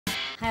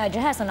Hi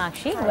Ajay, hi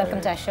Sonakshi. Hi. Welcome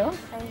to our show.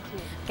 Thank you.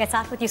 Let's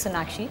start with you,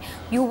 Sonakshi.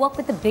 You work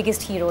with the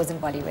biggest heroes in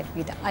Bollywood,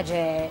 be it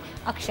Ajay,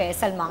 Akshay,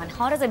 Salman.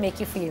 How does it make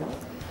you feel?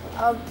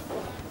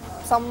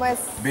 Somewhere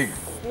Big.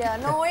 Yeah,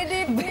 no,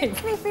 it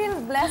makes me feel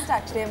blessed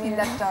actually. I mean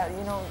that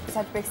you know,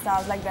 such big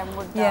stars like them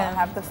would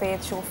have the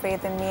faith, show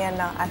faith in me, and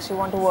actually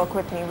want to work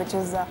with me, which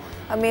is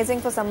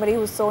amazing for somebody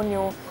who's so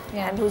new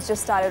and who's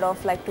just started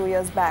off like 2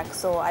 years back.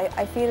 So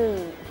I feel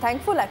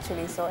thankful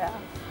actually. So yeah,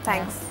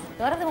 thanks.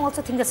 A lot of them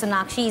also think that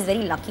Sonakshi is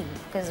very lucky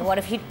because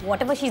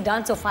whatever she's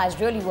done so far has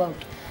really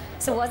worked.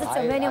 So was it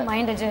somewhere in your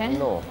mind, Ajay?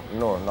 No,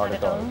 not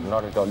at all.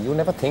 Not at all. You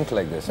never think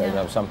like this. I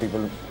know some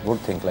people would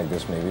think like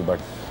this maybe,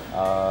 but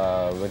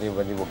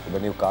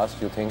when you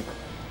cast, you think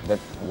that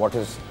what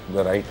is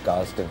the right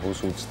cast and who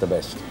suits the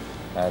best,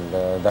 and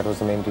that was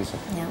the main reason.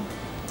 Yeah.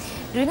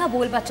 During our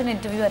Bol Bachchan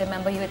interview, I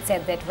remember you had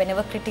said that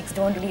whenever critics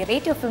don't really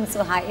rate your film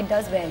so high, it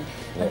does well.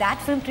 But that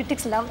film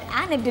critics loved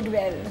and it did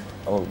well.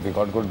 Oh, we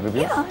got good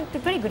reviews? Yeah,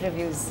 pretty good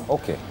reviews.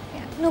 Okay.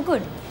 Yeah, no,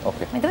 good.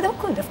 Okay. I mean, they were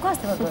good, of course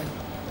they were good.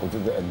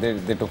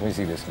 They took me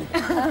seriously.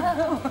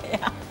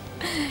 Yeah.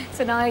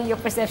 So now your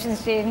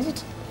perception's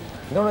changed?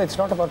 No, it's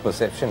not about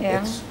perception.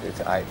 Yeah.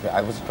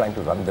 I was trying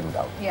to run them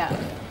down. Yeah.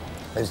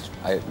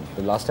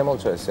 The last time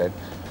also I said,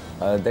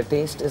 their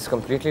taste is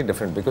completely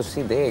different because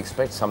see, they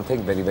expect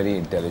something very, very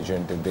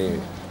intelligent, and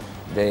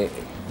they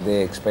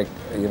expect,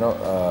 you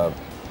know,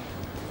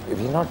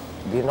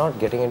 we're not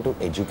getting into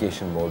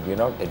education mode. We're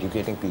not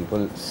educating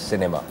people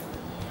cinema.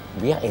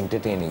 We are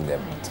entertaining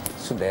them. Right.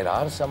 So there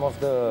are some of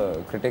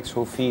the critics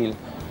who feel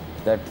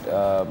that,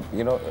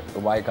 you know,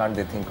 why can't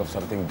they think of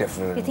something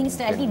different? They think it's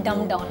slightly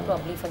dumbed down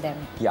probably for them.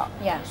 Yeah.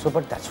 Yeah. So,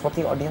 but that's what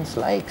the audience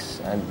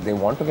likes, and they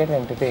want to get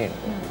entertained.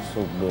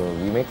 So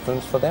we make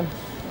films for them.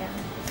 Yeah.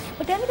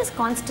 But tell me this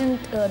constant,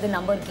 the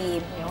number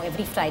game, you know,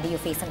 every Friday you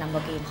face a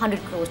number game,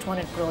 100 crores,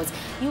 200 crores.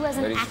 You as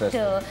an Very actor,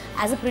 stressful.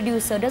 as a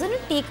producer, doesn't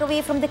it take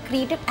away from the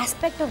creative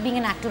aspect of being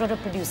an actor or a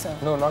producer?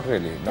 No, not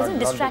really. Doesn't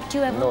distract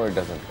you ever? No, it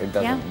doesn't. It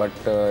doesn't. Yeah? But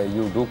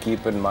you do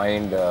keep in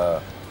mind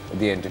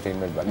the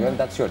entertainment value, and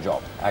that's your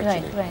job,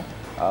 actually. Right.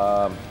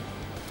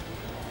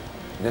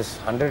 This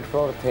 100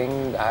 crore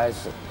thing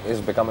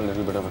is become a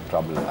little bit of a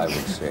trouble, I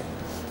would say.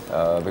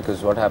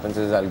 Because what happens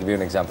is, I'll give you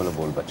an example of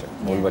Bol Bachchan.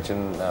 Bol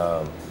Bachchan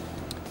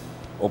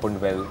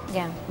opened well,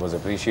 was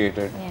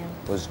appreciated,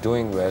 was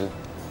doing well.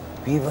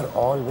 We were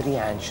all very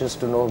anxious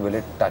to know, will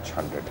it touch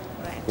 100?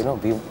 Right. You know,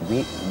 we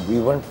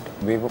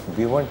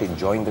weren't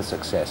enjoying the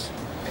success.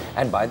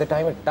 And by the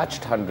time it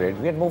touched 100,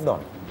 we had moved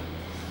on.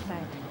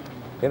 Right.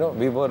 You know,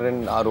 we were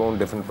in our own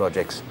different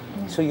projects.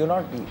 So you're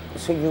not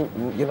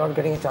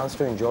getting a chance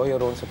to enjoy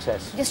your own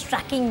success. Just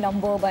tracking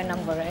number by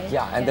number, right?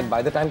 Yeah, and then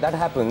by the time that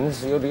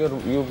happens,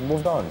 you've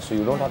moved on. So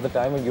you don't have the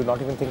time, and you're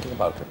not even thinking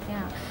about it.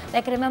 Yeah.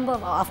 Like I remember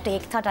after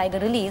Ekta Tiger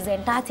release, the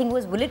entire thing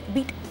was, will it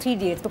beat 3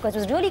 days? Because it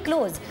was really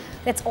close.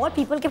 That's all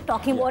people kept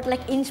talking about,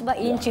 like inch by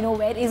inch, you know,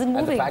 where is it moving?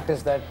 And the fact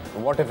is that,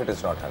 what if it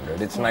is not 100?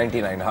 It's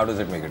 99. How does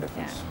it make a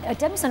difference?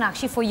 Tell me,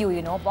 Sonakshi, for you,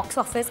 you know, box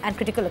office and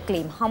critical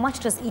acclaim, how much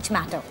does each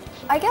matter?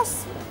 I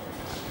guess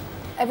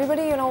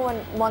everybody, you know,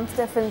 wants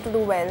their film to do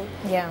well.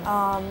 Yeah.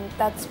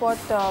 That's what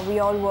we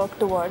all work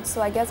towards.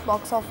 So I guess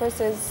box office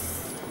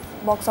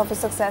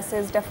success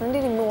is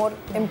definitely more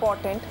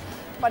important.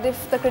 But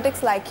if the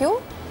critics like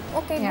you,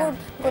 okay,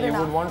 good You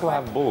enough. would want to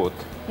have both.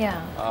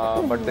 Yeah.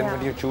 But then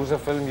when you choose a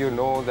film, you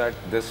know that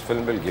this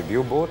film will give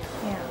you both,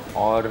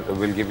 or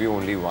will give you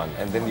only one,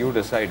 and then you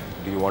decide,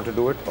 do you want to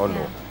do it or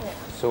no? Yeah.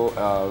 So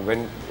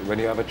when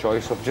you have a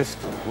choice of just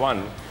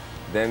one,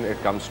 then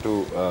it comes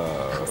to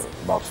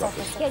box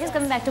office. Yeah, just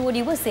coming back to what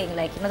you were saying,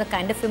 like, you know, the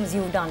kind of films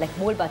you've done, like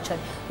Bol Bachchan,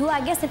 you,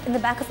 I guess, in the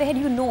back of your head,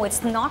 you know,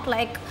 it's not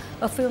like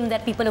a film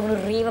that people are going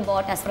to rave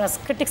about as far as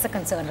critics are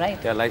concerned, right?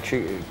 Yeah, like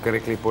she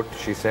correctly put,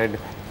 she said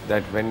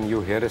that when you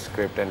hear a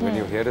script, and when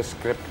you hear a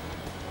script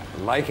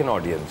like an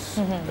audience,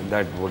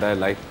 that will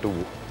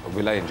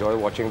I enjoy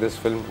watching this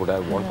film? Would I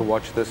want to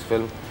watch this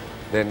film?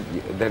 Then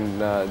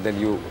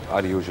you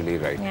are usually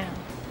right. Yeah.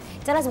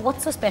 Tell us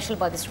what's so special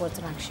about this role,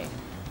 Sonakshi?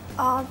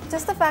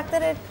 Just the fact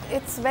that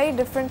it's very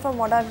different from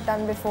what I've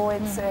done before.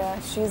 It's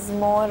she's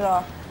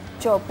more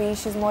chirpy,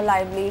 she's more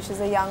lively,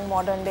 she's a young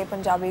modern-day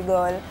Punjabi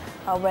girl,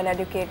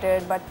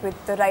 well-educated, but with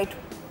the right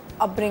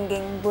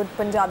upbringing, good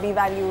Punjabi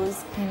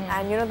values,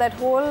 and you know, that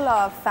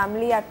whole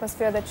family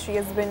atmosphere that she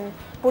has been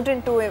put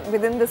into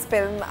within this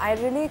film, I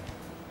really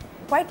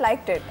quite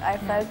liked it. I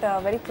felt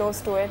very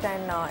close to it,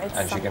 and it's.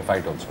 And she can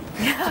fight also.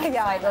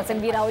 Yeah, Fight also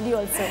and be rowdy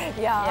also.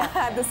 Yeah,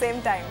 at the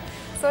same time.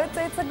 So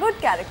it's a good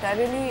character. I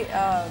really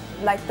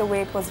like the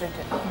way it was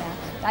written. Yeah.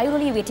 Are you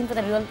really waiting for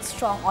the real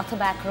strong author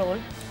back role?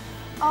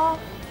 Not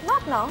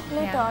now,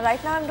 later.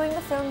 Right now I'm doing the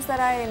films that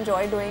I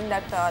enjoy doing,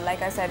 that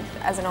like I said,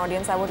 as an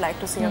audience I would like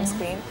to see on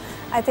screen.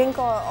 I think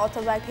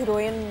author-backed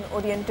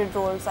heroine-oriented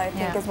roles, I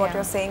think, is what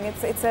you're saying.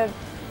 It's a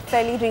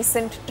fairly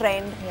recent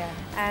trend,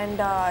 and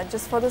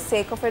just for the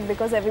sake of it,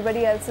 because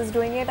everybody else is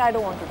doing it, I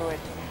don't want to do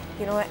it.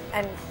 you know,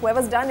 and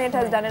whoever's done it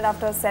has done it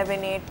after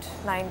 7, 8,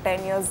 9,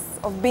 10 years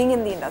of being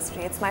in the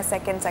industry. It's my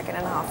second and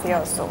a half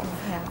year, so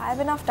I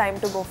have enough time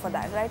to go for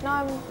that. Right now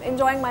I'm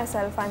enjoying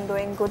myself, I'm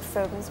doing good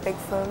films, big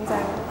films,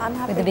 and I'm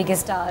happy. With the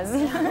biggest stars.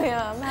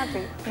 Yeah, I'm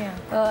happy.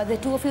 Yeah. The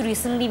two of you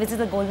recently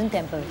visited the Golden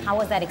Temple. How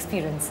was that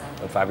experience?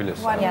 Fabulous.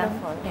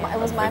 Wonderful. Yeah. It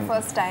was my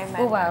first time,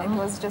 and wow. it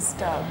was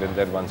just... I've been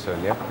there once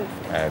earlier,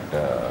 and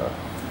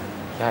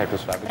yeah, it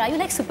was fabulous. But are you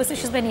like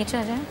superstitious by nature,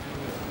 Ajay?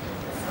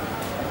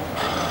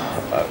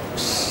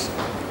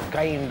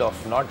 Kind of,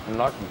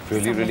 not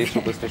really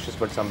superstitious,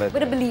 but somewhere.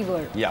 But a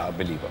believer. Yeah, a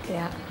believer.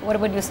 Yeah. What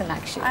about you,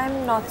 Sonakshi?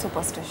 I'm not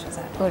superstitious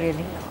at all. Oh,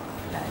 really?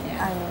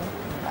 I'm,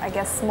 I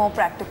guess, more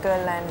practical,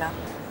 and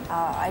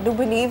I do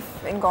believe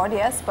in God,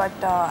 yes, but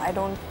I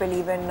don't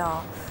believe in,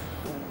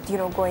 you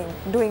know,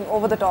 doing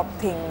over-the-top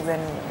things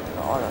and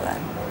all of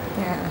that.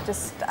 Yeah.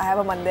 Just, I have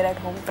a mandir at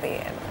home, pray,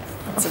 and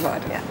that's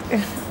about it.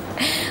 Yeah.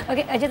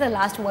 Okay, Ajay, the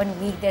last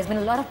 1 week, there's been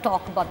a lot of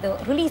talk about the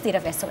release date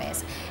of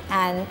SOS,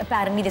 and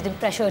apparently there's been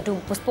pressure to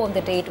postpone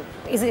the date.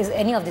 Is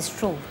any of this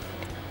true?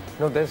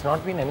 No, there's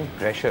not been any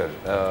pressure.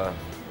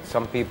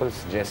 Some people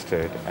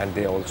suggested, and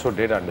they also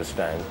did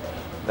understand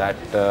that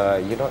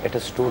you know, it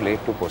is too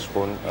late to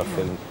postpone a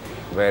film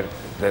where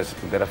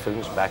there are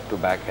films back to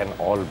back and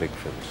all big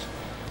films.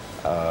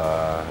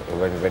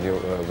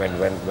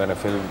 When a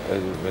film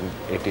when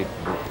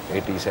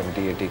 80,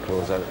 70, 80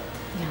 crores are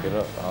you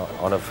know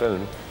on a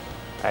film,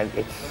 and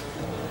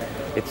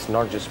it's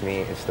not just me,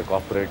 it's the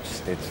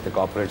corporates. The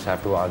corporates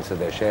have to answer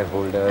their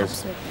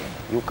shareholders. Absolutely.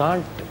 You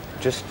can't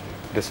just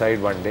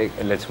decide one day,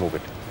 let's move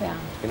it. Yeah.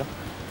 You know,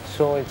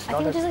 so it's I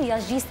not. think it is a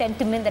Yash Ji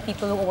sentiment that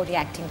people are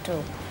overreacting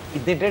to.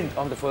 They did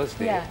on the first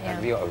day, Yeah,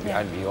 and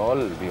yeah.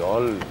 we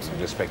all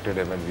respected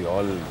him, and we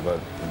all were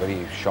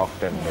very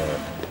shocked and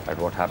at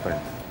what happened.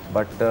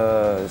 But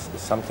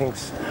some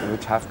things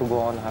which have to go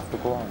on have to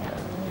go on.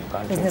 You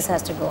can't Business change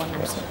has to go on,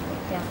 absolutely.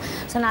 Yeah.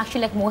 So now,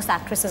 actually, like most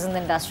actresses in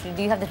the industry,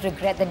 do you have the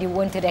regret that you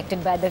weren't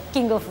directed by the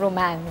king of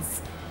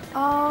romance?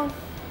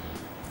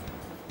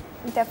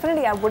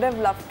 Definitely, I would have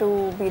loved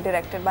to be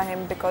directed by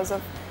him because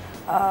of,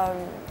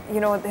 you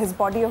know, his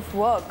body of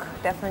work.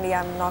 Definitely,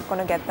 I'm not going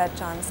to get that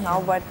chance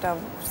now, but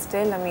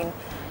still, I mean,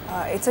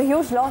 it's a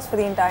huge loss for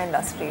the entire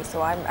industry.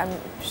 So I'm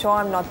sure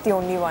I'm not the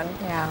only one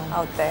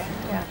out there.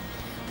 Yeah.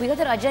 We got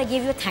that Ajay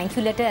gave you a thank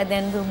you letter at the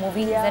end of the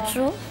movie. Yeah, is that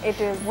true? it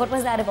is. What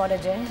was that about,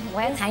 Ajay?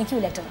 Why a thank you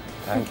letter?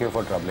 Thank you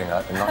for troubling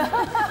us.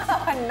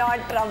 Not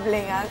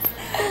troubling us.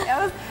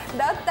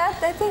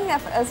 That thing,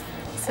 as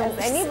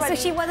anybody...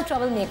 So she was a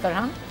troublemaker,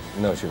 huh?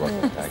 No, she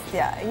wasn't. Actually.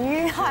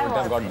 Yeah, I would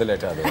have got the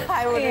letter otherwise.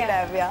 I wouldn't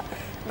have, yeah.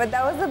 But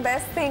that was the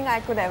best thing I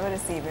could ever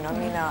receive, you know. I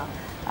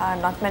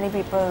mean, not many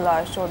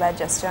people show that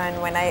gesture,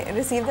 and when I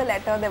received the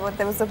letter,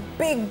 there was a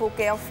big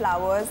bouquet of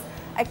flowers.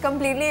 I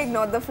completely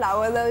ignored the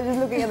flowers. I was just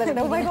looking at the letter.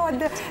 Oh my God,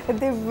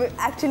 they've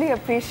actually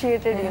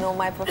appreciated, you know,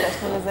 my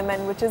professionalism,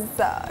 and which is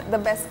the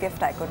best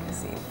gift I could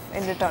receive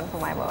in return for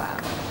my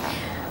work.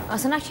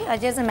 Sonakshi,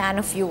 Ajay is a man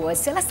of few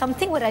words. Tell us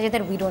something about Ajay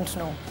that we don't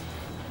know.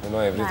 You know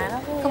everything.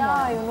 Come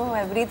on. You know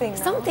everything.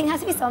 Something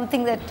has to be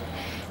something that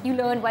you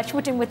learned while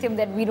shooting with him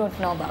that we don't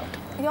know about.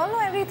 You all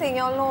know everything.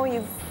 You all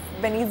know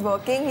when he's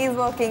working,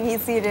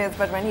 he's serious.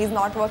 But when he's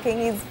not working,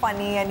 he's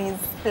funny and he's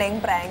playing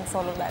pranks,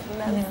 all of that.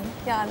 And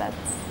that's,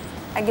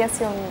 I guess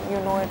you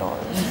know it all.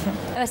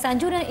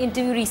 Sanju in an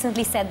interview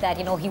recently said that,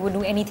 you know, he would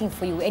do anything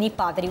for you, any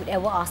part that you would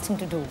ever ask him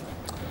to do.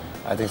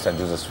 I think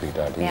Sanju's a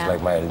sweetheart. He's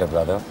like my elder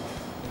brother.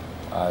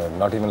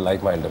 Not even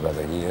like my elder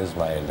brother. He is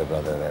my elder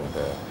brother,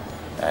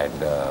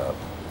 and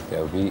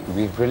yeah,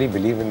 we really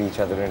believe in each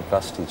other and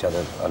trust each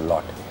other a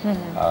lot.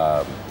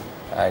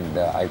 And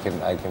I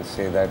can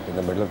say that in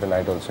the middle of the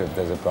night also, if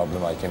there's a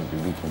problem, we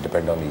can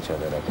depend on each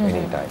other at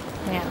any time.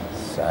 Yeah.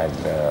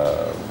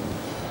 And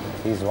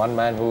he's one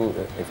man who,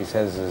 if he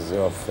says is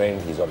your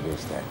friend, he's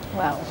always there.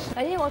 Wow.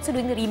 Are you also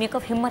doing the remake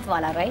of Himmat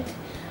Wala, right?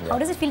 Yeah. How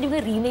does it feel doing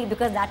a remake?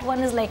 Because that one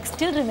is like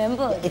still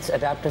remembered. It's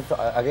adapted,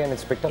 again,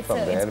 it's picked up from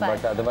there,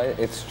 but otherwise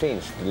it's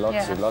changed.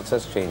 Lots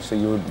has changed. So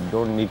you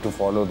don't need to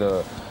follow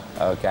the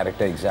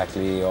character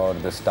exactly or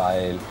the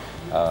style.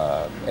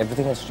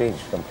 Everything has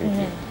changed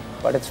completely.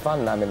 But it's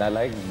fun. I mean, I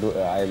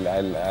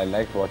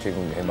liked watching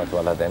Himmat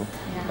Wala then.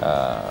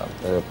 Are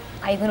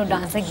you going to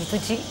dance like Geetu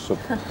ji?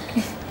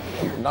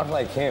 Not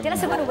like him. Tell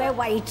us about to wear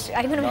white.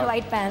 Are you going to wear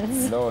white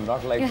pants? No,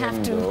 not like you him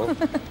have to.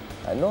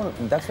 though. No,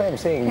 that's why I'm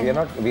saying we're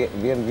not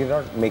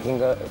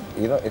making a,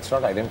 you know, it's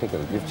not identical.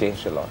 We've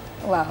changed a lot.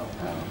 Wow.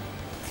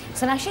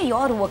 So actually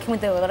you're working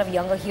with a lot of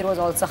younger heroes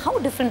also. How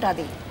different are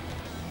they?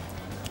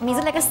 I mean,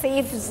 is it like a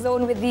safe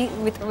zone with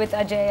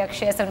Ajay,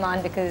 Akshay,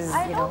 Salman, because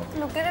I don't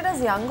look at it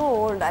as young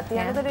or old. At the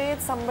end of the day,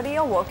 it's somebody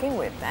you're working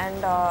with, and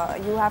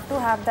you have to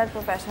have that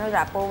professional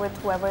rapport with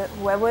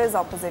whoever is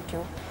opposite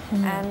you.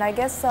 And I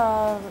guess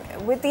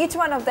with each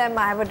one of them,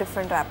 I have a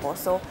different rapport.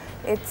 So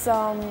it's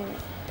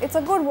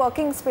a good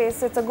working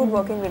space. It's a good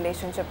working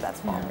relationship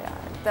that's formed. Yeah.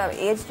 the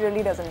age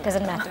really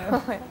doesn't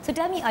matter. So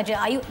tell me, Ajay,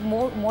 are you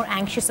more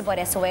anxious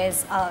about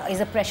SOS? Is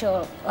the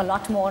pressure a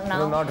lot more now?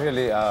 No, not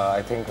really.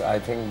 I think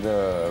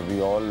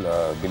we all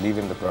believe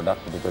in the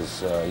product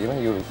because you know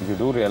you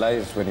do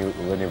realize when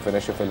you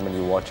finish a film and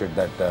you watch it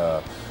that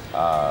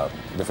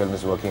the film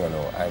is working or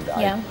no, and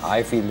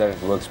I feel that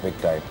it works big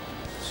time.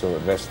 So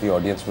rest the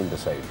audience will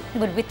decide.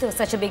 But with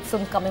such a big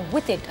film coming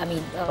with it, I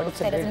mean, but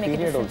it's a great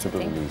period also to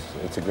release.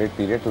 It's a great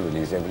period to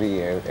release.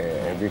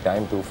 Every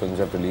time 2 films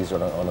are released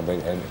on a big,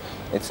 and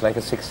it's like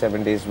a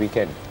 6-7 days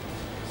weekend.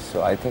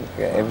 So I think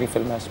every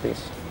film has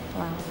space.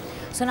 Wow.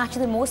 So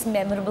actually, the most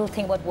memorable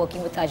thing about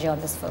working with Ajay on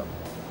this film?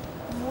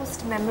 The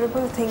most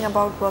memorable thing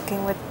about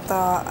working with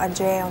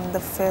Ajay on the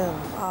film.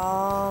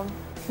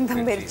 The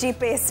mirchi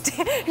paste.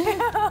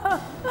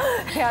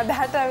 Yeah,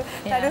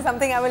 that is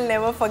something I will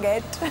never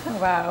forget.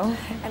 Wow.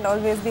 And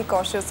always be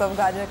cautious of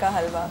gajar ka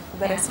halwa for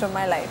the rest of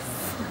my life.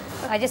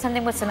 Just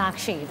something about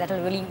Sonakshi that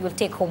you'll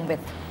take home with.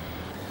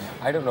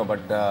 I don't know,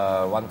 but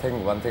one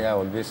thing I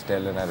always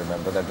tell, and I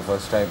remember that the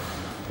first time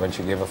when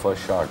she gave her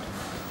first shot,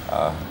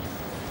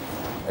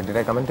 did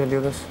I come and tell you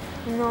this?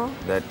 No.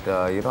 That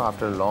you know,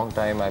 after a long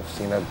time, I've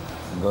seen a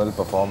girl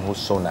perform who's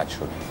so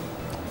natural.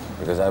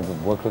 Because I've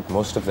worked with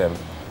most of them.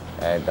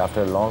 And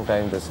after a long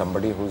time, there's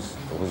somebody who's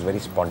very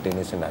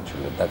spontaneous and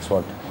natural. That's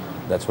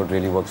what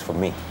really works for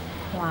me.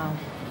 Wow.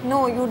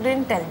 No, you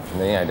didn't tell me.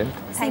 No, I didn't.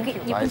 Thank you.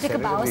 You can take a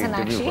bow,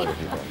 Sonakshi.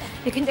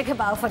 You can take a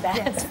bow for that.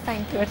 Yes,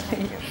 thank you.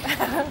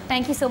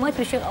 Thank you so much.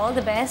 Wish you all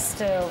the best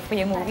for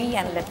your movie,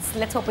 and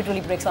let's hope it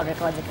really breaks all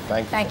records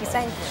again. Thank you.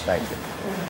 Thank you. Thank you.